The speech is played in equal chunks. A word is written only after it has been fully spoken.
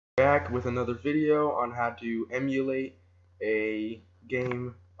back with another video on how to emulate a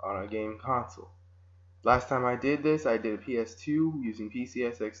game on a game console. Last time I did this, I did a PS2 using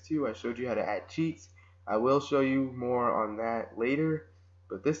PCSX2. I showed you how to add cheats. I will show you more on that later,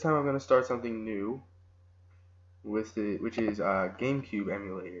 but this time I'm going to start something new with which is GameCube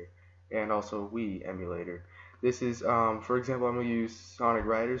emulator and also Wii emulator. This is, for example, I'm going to use Sonic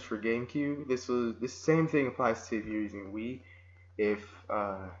Riders for GameCube. This same thing applies to if you're using Wii.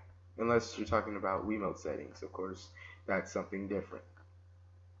 Unless you're talking about Wiimote settings, of course, that's something different.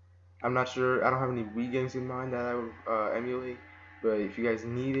 I'm not sure, I don't have any Wii games in mind that I would emulate, but if you guys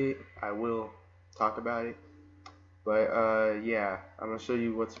need it, I will talk about it. But yeah, I'm going to show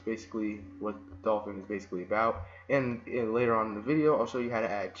you what Dolphin is basically about, and later on in the video, I'll show you how to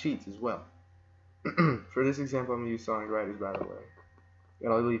add cheats as well. For this example, I'm going to use Sonic Riders, by the way,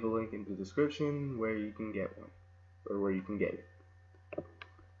 and I'll leave a link in the description where you can get one, or where you can get it.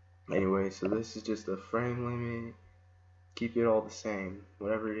 Anyway, so this is just a frame limit. Keep it all the same.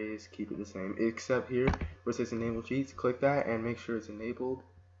 Whatever it is, keep it the same. Except here, where it says enable cheats, click that and make sure it's enabled,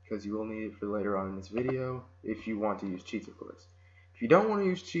 because you will need it for later on in this video, if you want to use cheats, of course. If you don't want to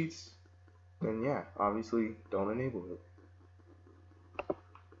use cheats, then yeah, obviously don't enable it.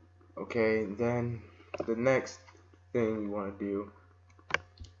 Okay, then the next thing you want to do,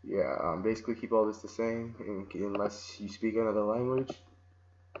 basically keep all this the same, unless you speak another language.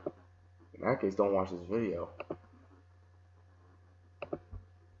 In that case, don't watch this video.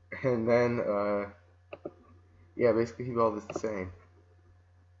 And then, basically keep all this the same.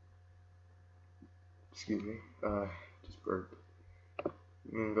 Excuse me, just burped.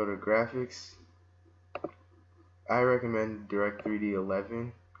 You can go to graphics. I recommend Direct3D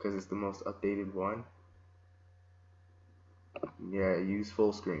 11 because it's the most updated one. Yeah, use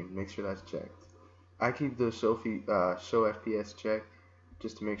full screen. Make sure that's checked. I keep the show FPS checked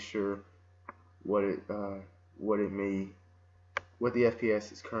just to make sure what the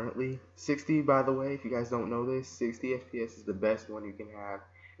FPS is currently. 60, by the way, if you guys don't know this, 60 FPS is the best one you can have.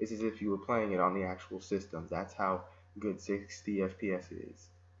 It's as if you were playing it on the actual system. That's how good 60 FPS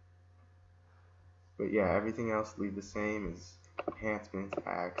is. But yeah, everything else leave the same as enhancements,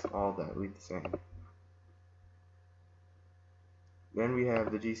 hacks, all that leave the same. Then we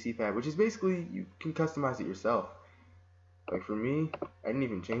have the GC pad, which is basically, you can customize it yourself. Like for me, I didn't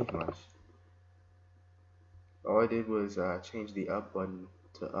even change much. All I did was change the up button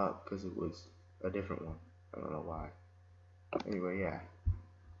to up because it was a different one. I don't know why. Anyway, yeah.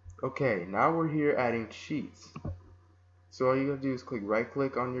 Okay, now we're here adding cheats. So all you gotta do is right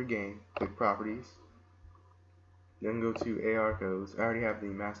click on your game, click properties, then go to AR codes. I already have the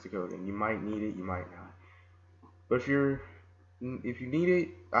master code, and you might need it, you might not. But if you need it,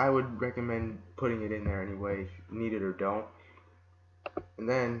 I would recommend putting it in there anyway, if you need it or don't. And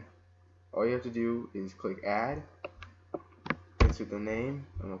then all you have to do is click add, insert the name.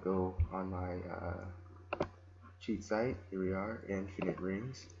 I'm going to go on my cheat site. Here we are, Infinite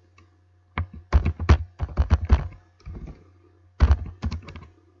Rings.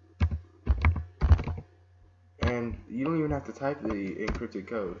 And you don't even have to type the encrypted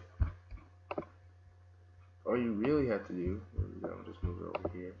code. All you really have to do, there we go, just move it over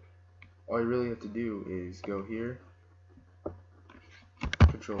here. All you really have to do is go here,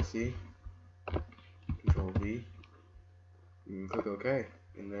 Control C, Control V, you can click OK,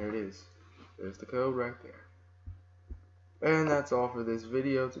 and there it is. There's the code right there. And that's all for this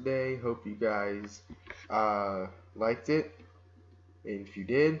video today. Hope you guys liked it. And if you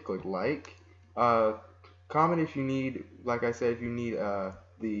did, click like. Comment if you need, like I said, if you need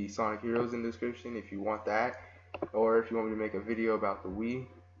the Sonic Heroes in the description, if you want that, or if you want me to make a video about the Wii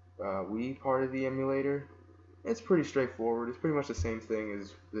part of the emulator. It's pretty straightforward. It's pretty much the same thing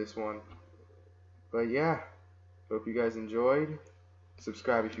as this one. But yeah, hope you guys enjoyed.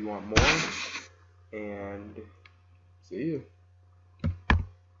 Subscribe if you want more, and see you.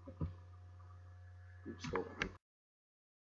 Oops, hold on.